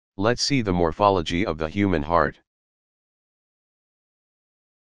Let's see the morphology of the human heart.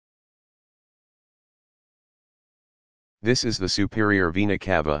 This is the superior vena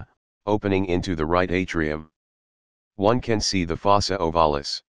cava, opening into the right atrium. One can see the fossa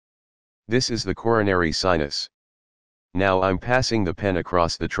ovalis. This is the coronary sinus. Now I'm passing the pen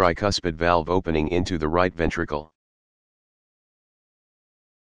across the tricuspid valve opening into the right ventricle.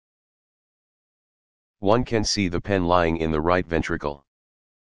 One can see the pen lying in the right ventricle.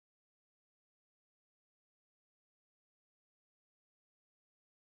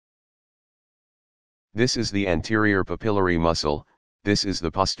 This is the anterior papillary muscle, this is the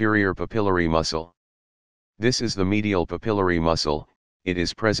posterior papillary muscle. This is the medial papillary muscle, it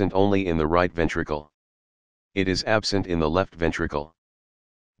is present only in the right ventricle. It is absent in the left ventricle.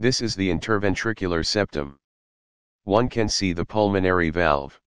 This is the interventricular septum. One can see the pulmonary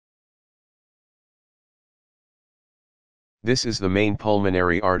valve. This is the main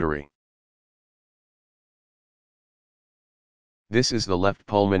pulmonary artery. This is the left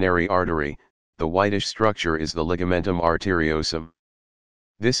pulmonary artery, the whitish structure is the ligamentum arteriosum.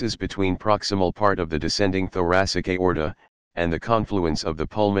 This is between proximal part of the descending thoracic aorta, and the confluence of the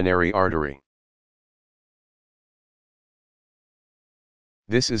pulmonary artery.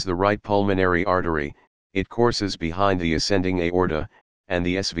 This is the right pulmonary artery, it courses behind the ascending aorta, and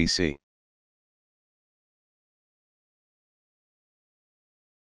the SVC.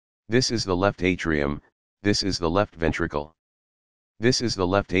 This is the left atrium, this is the left ventricle. This is the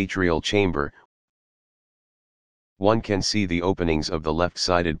left atrial chamber. One can see the openings of the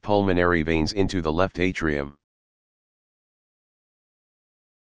left-sided pulmonary veins into the left atrium.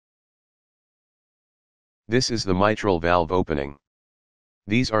 This is the mitral valve opening.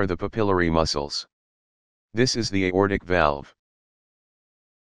 These are the papillary muscles. This is the aortic valve.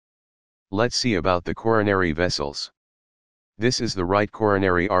 Let's see about the coronary vessels. This is the right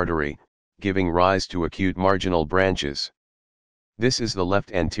coronary artery, giving rise to acute marginal branches. This is the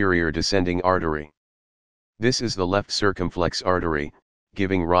left anterior descending artery. This is the left circumflex artery,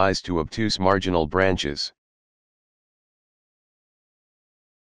 giving rise to obtuse marginal branches.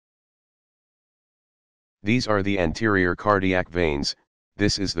 These are the anterior cardiac veins,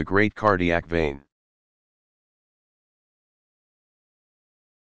 this is the great cardiac vein.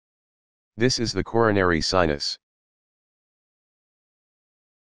 This is the coronary sinus.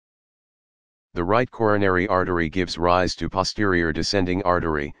 The right coronary artery gives rise to posterior descending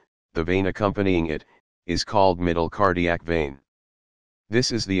artery, the vein accompanying it, is called middle cardiac vein.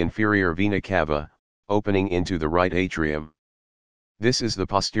 This is the inferior vena cava, opening into the right atrium. This is the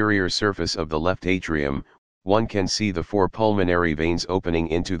posterior surface of the left atrium, one can see the four pulmonary veins opening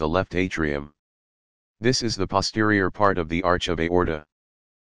into the left atrium. This is the posterior part of the arch of aorta.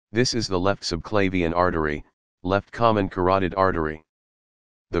 This is the left subclavian artery, left common carotid artery.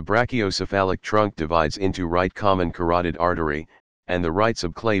 The brachiocephalic trunk divides into right common carotid artery, and the right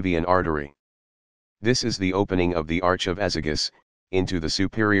subclavian artery. This is the opening of the arch of azygos, into the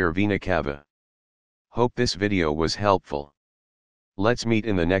superior vena cava. Hope this video was helpful. Let's meet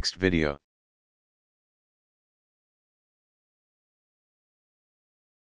in the next video.